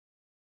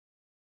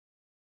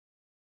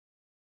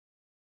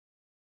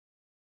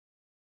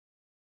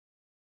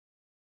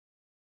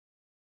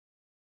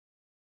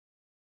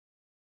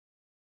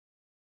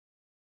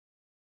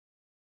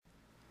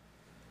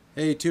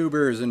Hey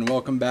tubers, and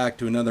welcome back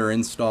to another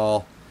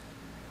install.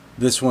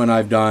 This one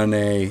I've done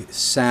a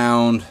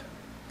sound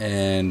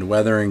and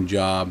weathering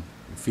job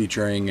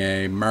featuring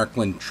a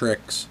Marklin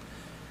Trix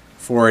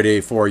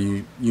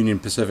 4884 Union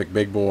Pacific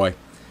Big Boy.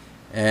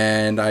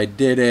 And I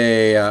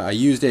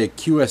used a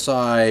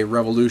QSI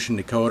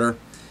Revolution decoder,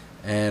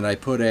 and I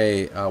put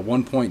a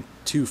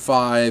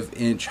 1.25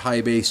 inch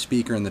high bass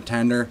speaker in the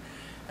tender,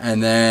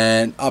 and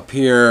then up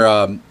here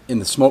in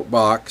the smoke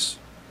box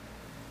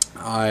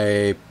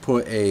I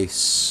put a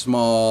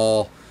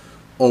small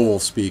oval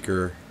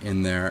speaker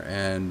in there,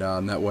 and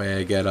that way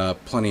I get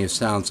plenty of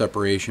sound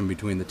separation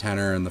between the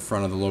tenor and the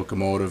front of the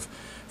locomotive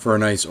for a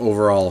nice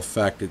overall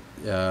effect. It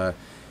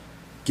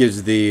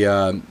gives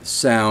the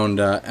sound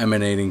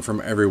emanating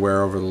from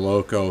everywhere over the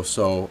loco,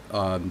 so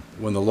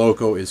when the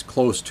loco is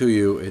close to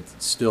you, it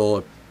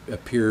still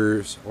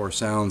appears or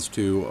sounds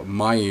to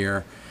my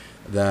ear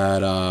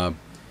that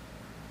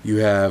you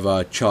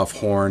have chuff,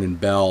 horn,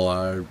 and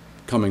bell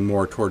coming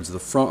more towards the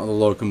front of the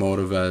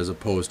locomotive as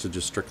opposed to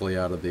just strictly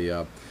out of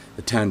the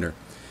tender.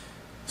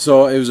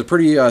 So it was a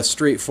pretty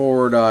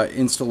straightforward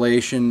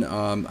installation.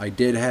 I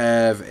did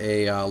have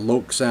a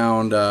Loc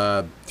Sound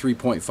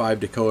 3.5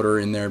 decoder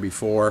in there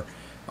before,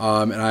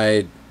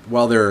 and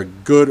while they're a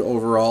good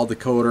overall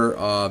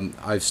decoder,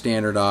 I've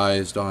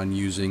standardized on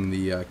using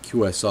the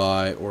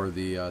QSI or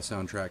the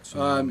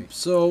Soundtrack.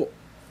 So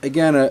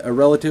again, a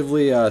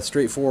relatively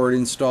straightforward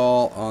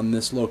install on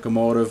this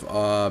locomotive.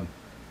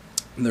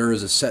 There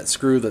is a set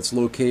screw that's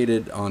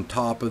located on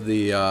top of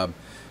the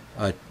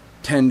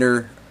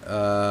tender,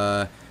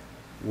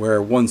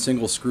 where one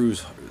single screw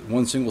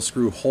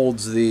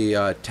holds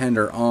the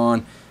tender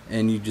on,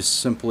 and you just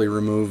simply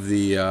remove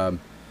the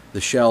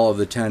shell of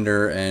the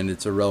tender, and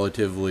it's a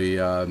relatively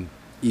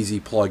easy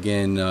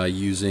plug-in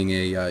using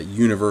a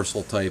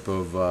universal type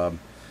of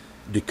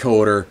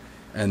decoder,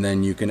 and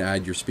then you can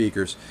add your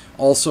speakers.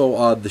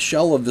 Also, the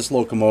shell of this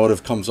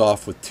locomotive comes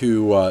off with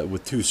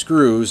two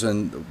screws,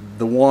 and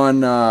the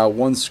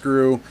one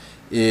screw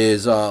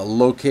is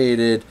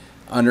located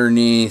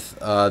underneath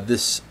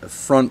this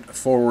front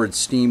forward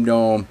steam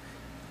dome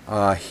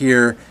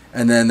here,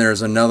 and then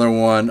there's another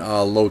one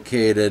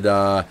located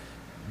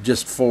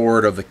just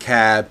forward of the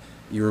cab.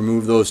 You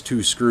remove those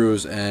two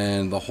screws,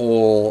 and the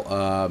whole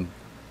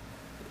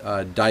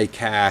die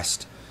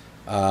cast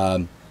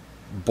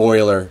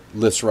boiler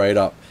lifts right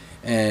up.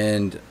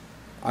 And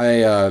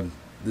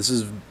this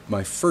is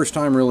my first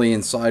time really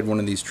inside one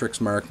of these Trix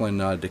Marklin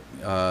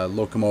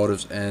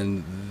locomotives,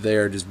 and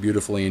they're just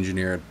beautifully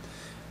engineered.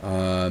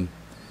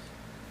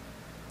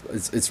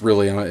 It's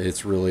really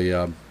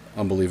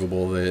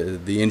unbelievable.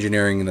 The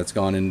engineering that's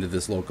gone into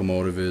this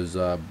locomotive is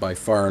by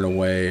far and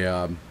away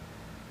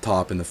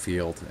top in the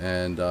field,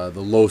 and the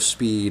low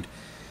speed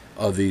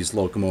of these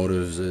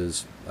locomotives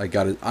is, I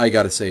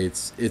gotta say,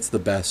 it's the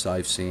best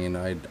I've seen.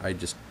 I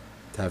just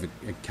haven't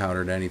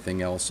encountered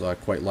anything else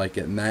quite like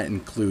it, and that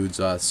includes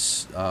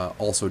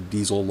also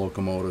diesel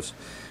locomotives.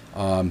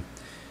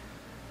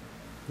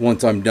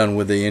 Once I'm done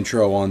with the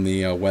intro on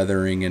the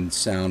weathering and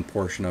sound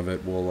portion of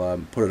it,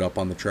 we'll put it up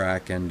on the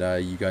track, and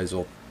you guys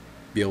will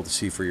be able to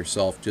see for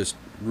yourself just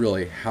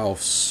really how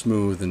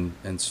smooth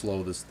and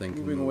slow this thing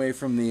can move. Moving away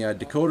from the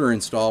decoder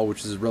install,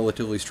 which is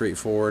relatively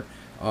straightforward,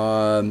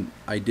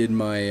 I did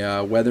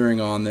my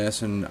weathering on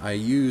this, and I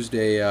used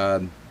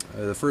the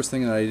first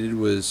thing that I did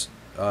was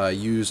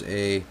use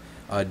a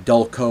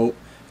dull coat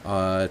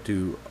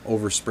to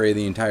overspray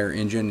the entire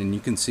engine, and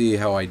you can see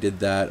how I did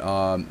that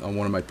on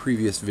one of my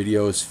previous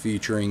videos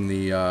featuring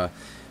the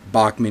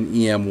Bachmann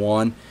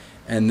EM1.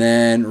 And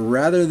then,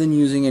 rather than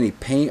using any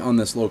paint on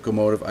this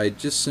locomotive, I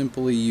just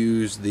simply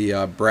used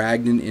the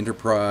Bragdon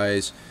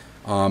Enterprise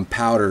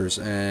powders,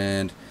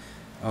 and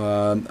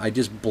I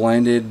just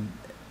blended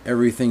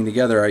everything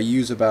together. I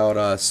use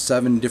about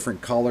 7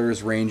 different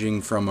colors,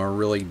 ranging from a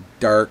really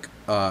dark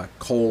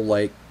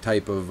coal-like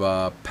type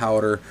of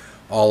powder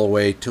all the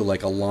way to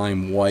like a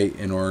lime white,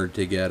 in order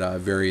to get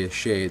various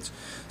shades.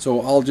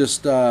 So I'll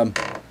just kind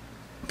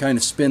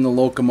of spin the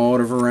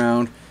locomotive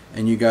around,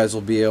 and you guys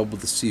will be able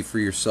to see for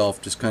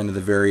yourself just kind of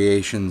the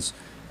variations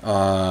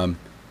in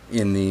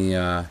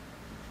the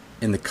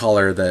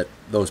color that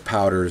those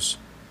powders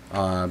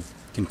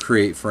can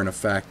create for an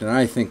effect, and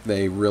I think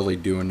they really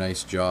do a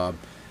nice job.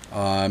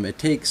 It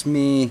takes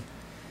me,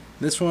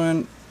 this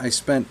one I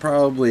spent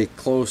probably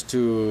close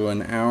to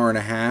an hour and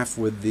a half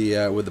with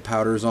the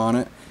powders on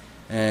it,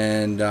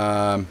 and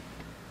the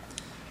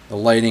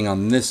lighting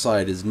on this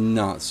side is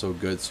not so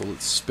good, so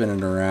let's spin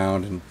it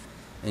around,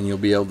 and you'll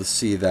be able to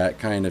see that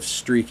kind of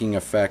streaking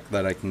effect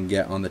that I can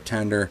get on the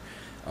tender.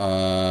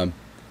 The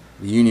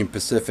Union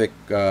Pacific,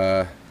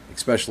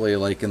 especially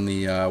like in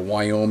the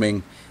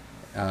Wyoming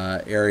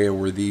area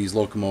where these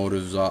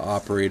locomotives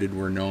operated,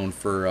 were known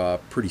for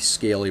pretty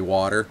scaly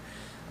water.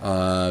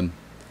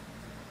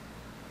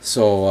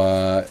 So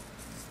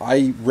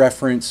I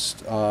referenced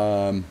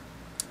for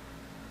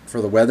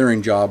the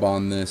weathering job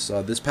on this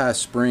this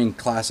past spring,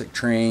 Classic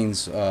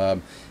Trains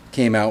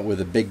came out with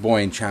a Big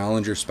Boy and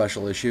Challenger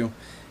special issue,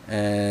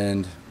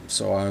 and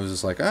so I was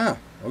just like,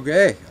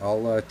 Okay,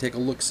 I'll take a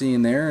look-see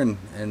in there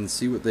and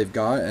see what they've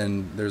got.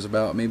 And there's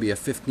about maybe a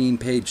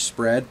 15-page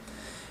spread.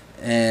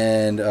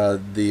 And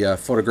the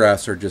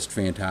photographs are just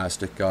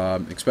fantastic,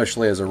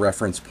 especially as a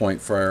reference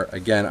point for,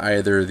 again,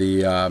 either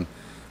the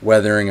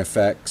weathering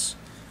effects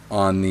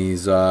on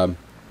these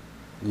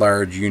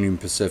large Union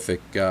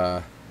Pacific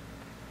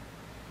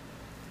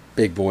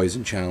big boys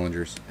and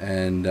challengers.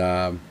 And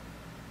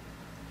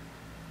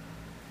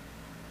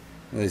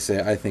they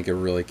say, I think it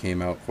really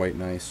came out quite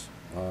nice.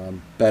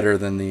 Better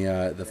than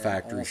the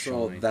factory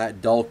shine.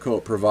 That dull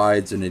coat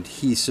provides an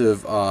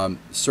adhesive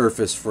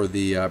surface for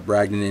the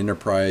Bragdon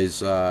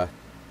Enterprise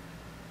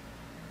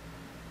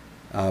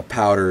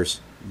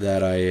powders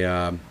that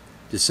I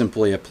just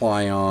simply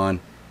apply on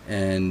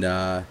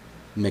and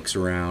mix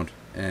around,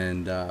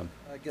 and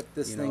get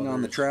this thing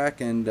on the track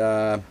and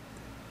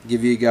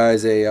give you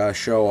guys a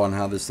show on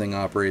how this thing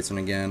operates. And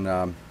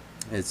again,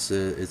 it's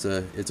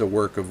a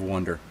work of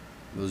wonder.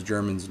 Those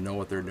Germans know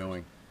what they're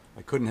doing.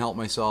 I couldn't help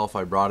myself.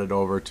 I brought it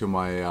over to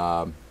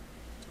my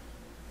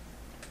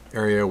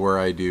area where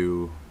I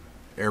do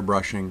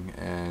airbrushing,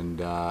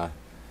 and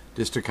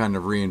just to kind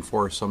of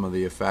reinforce some of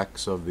the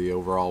effects of the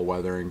overall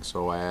weathering.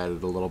 So I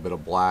added a little bit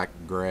of black,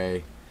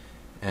 gray,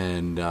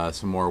 and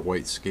some more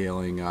white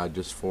scaling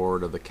just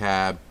forward of the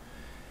cab,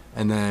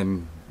 and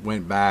then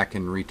went back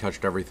and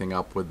retouched everything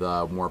up with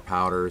more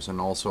powders, and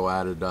also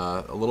added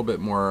a little bit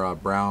more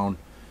brown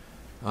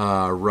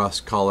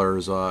rust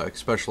colors,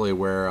 especially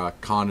where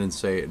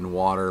condensate and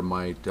water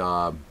might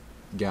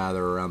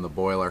gather around the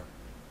boiler.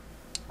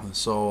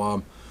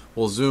 So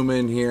we'll zoom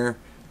in here,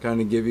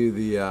 kind of give you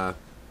the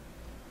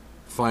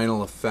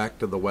final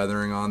effect of the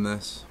weathering on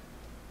this.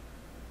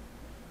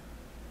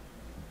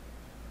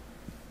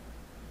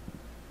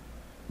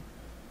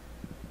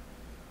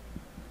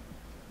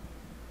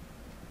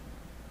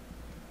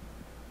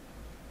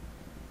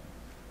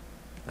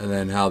 And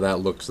then how that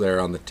looks there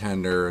on the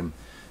tender, and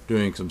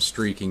doing some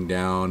streaking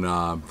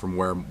down from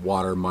where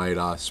water might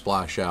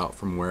splash out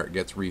from where it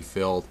gets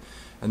refilled.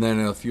 And then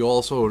if you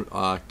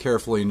also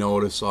carefully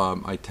notice,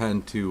 I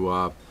tend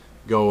to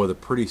go with a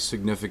pretty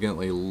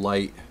significantly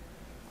light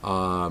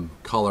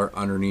color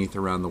underneath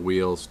around the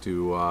wheels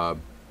to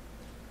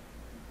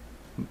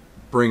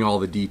bring all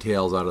the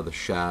details out of the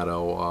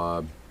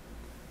shadow.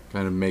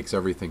 Kind of makes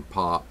everything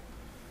pop.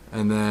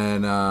 And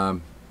then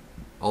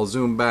I'll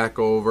zoom back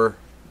over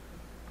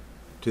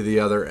to the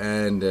other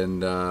end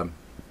and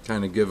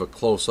kind of give a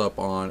close-up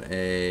on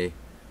a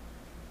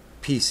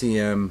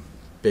PCM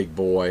big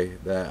boy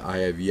that I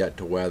have yet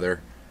to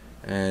weather.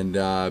 And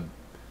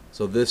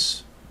so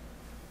this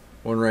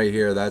one right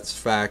here, that's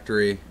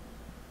factory,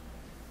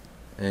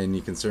 and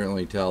you can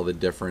certainly tell the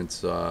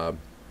difference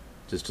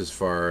just as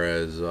far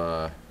as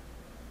the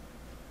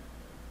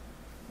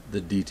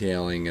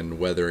detailing and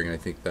weathering. I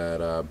think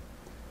that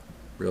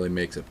really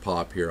makes it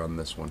pop here on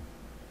this one.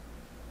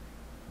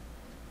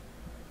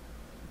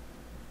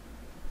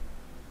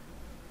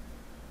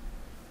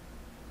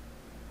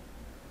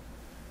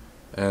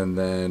 And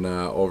then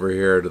over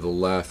here to the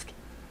left,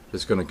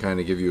 just going to kind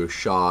of give you a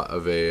shot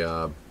of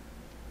a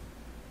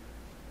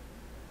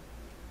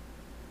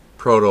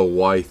Proto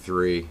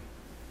Y3,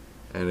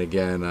 and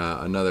again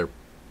another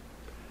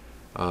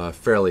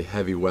fairly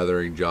heavy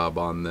weathering job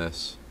on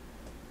this.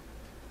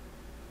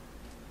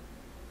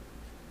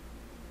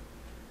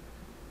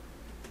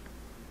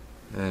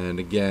 And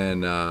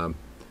again, I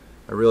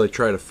really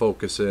try to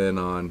focus in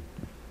on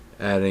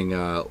adding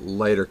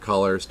lighter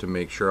colors to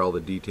make sure all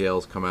the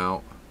details come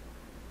out.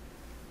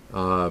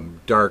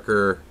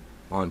 Darker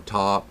on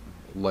top,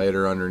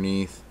 lighter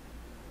underneath,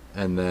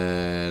 and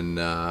then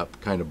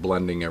kind of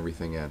blending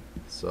everything in.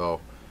 So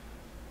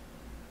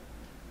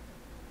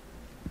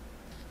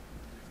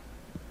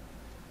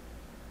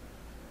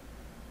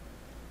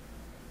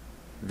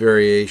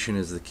variation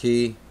is the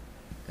key.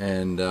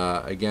 And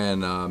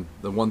again,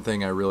 the one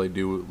thing I really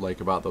do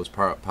like about those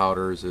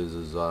powders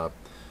is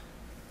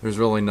there's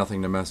really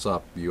nothing to mess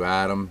up. You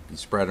add them, you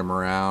spread them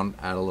around,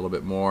 add a little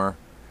bit more.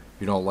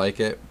 If you don't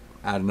like it,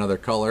 add another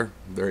color.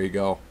 There you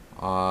go.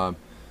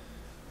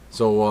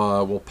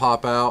 So we'll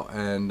pop out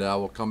and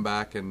we'll come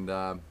back and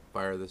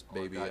fire this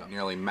baby up.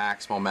 Nearly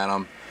max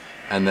momentum,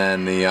 and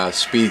then the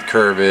speed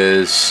curve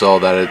is so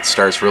that it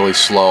starts really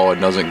slow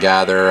and doesn't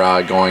gather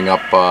going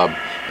up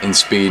in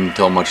speed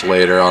until much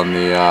later on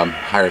the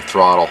higher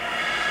throttle.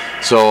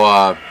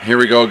 So here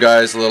we go,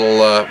 guys. A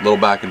little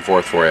back and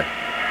forth for you.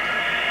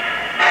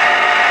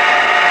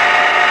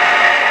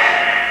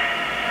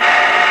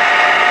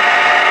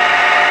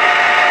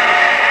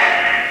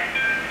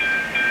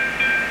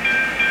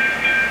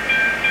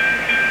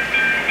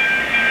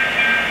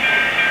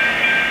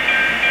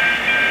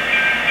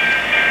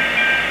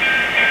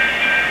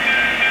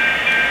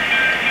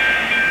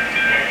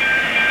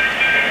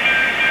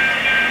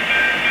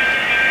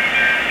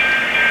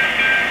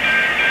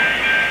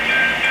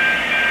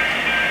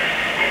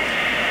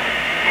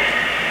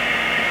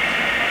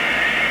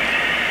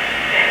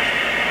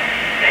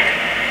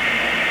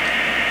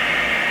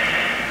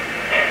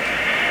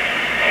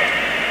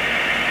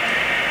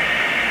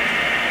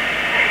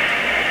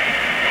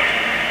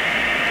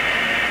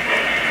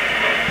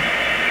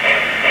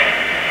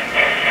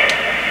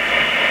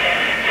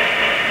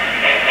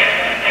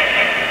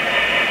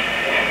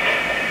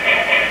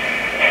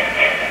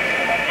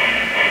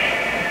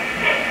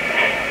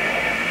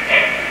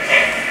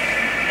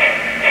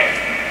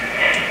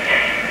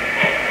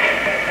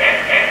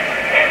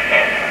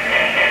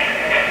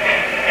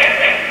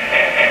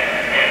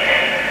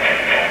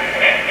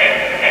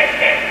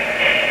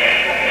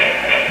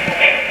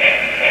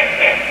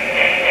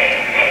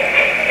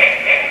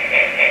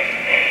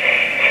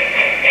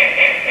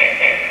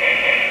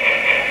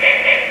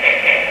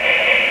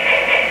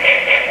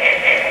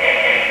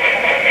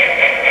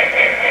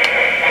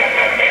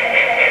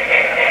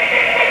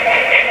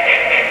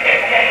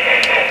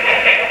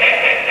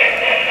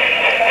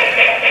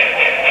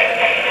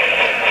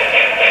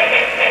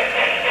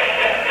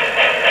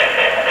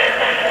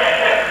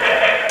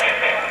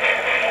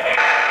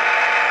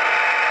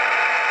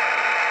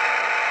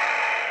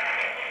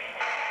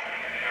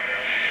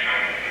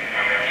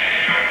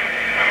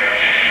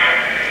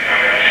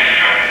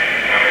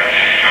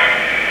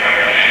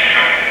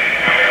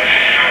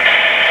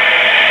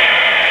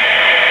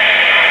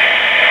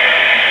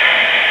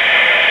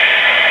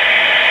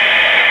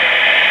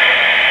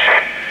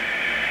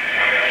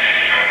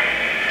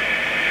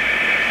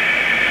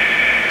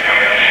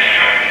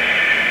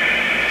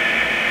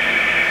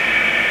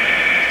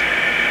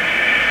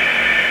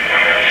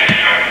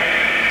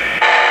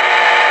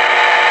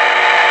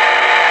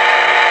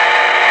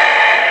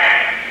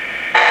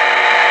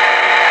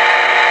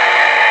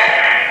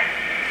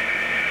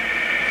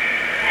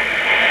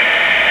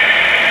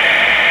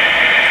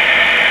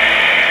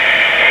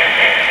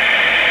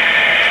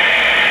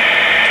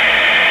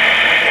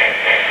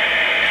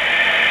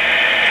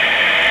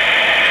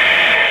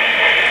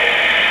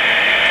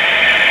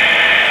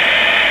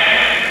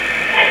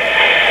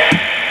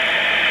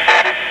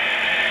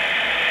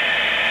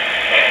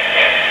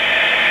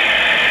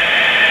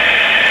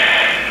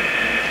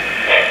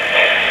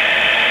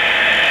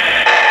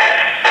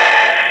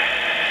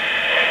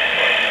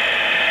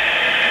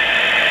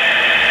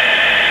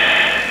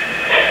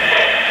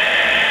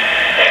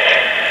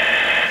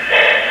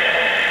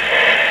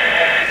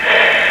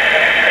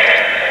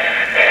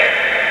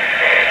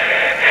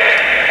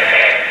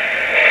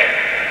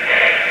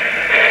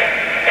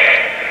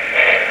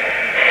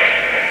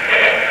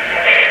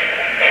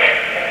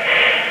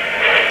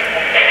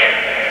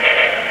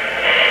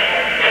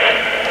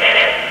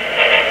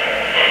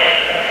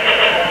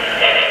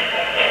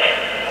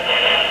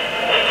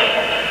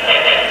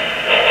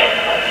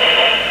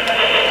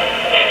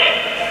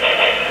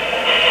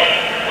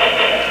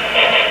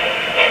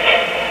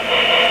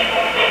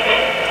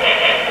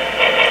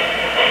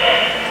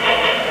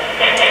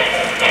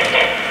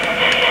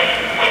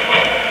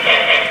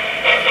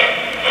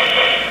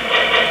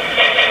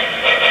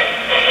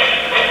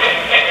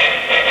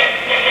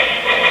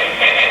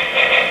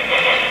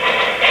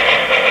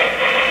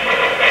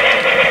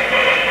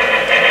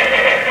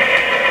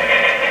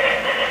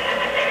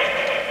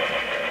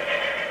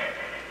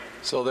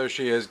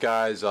 she is,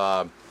 guys.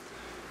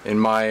 In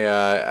my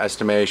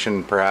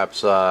estimation,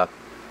 perhaps the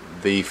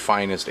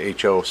finest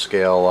HO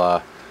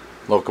scale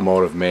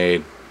locomotive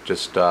made.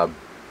 Just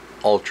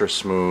ultra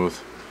smooth,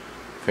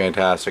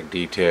 fantastic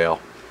detail.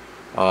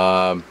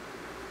 And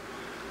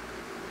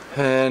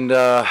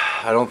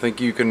I don't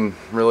think you can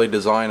really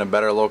design a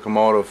better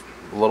locomotive.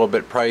 A little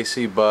bit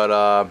pricey, but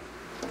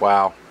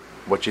wow,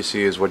 what you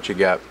see is what you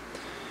get.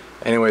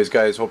 Anyways,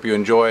 guys, hope you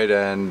enjoyed,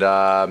 and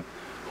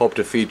hope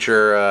to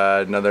feature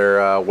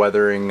another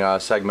weathering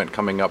segment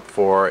coming up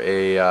for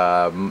a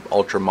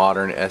ultra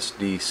modern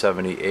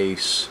SD70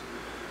 Ace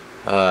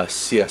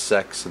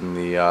CSX in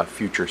the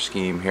future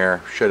scheme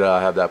here. Should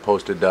have that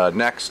posted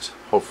next,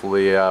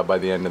 hopefully by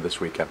the end of this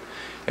weekend.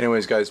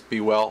 Anyways, guys,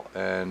 be well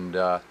and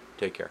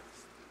take care.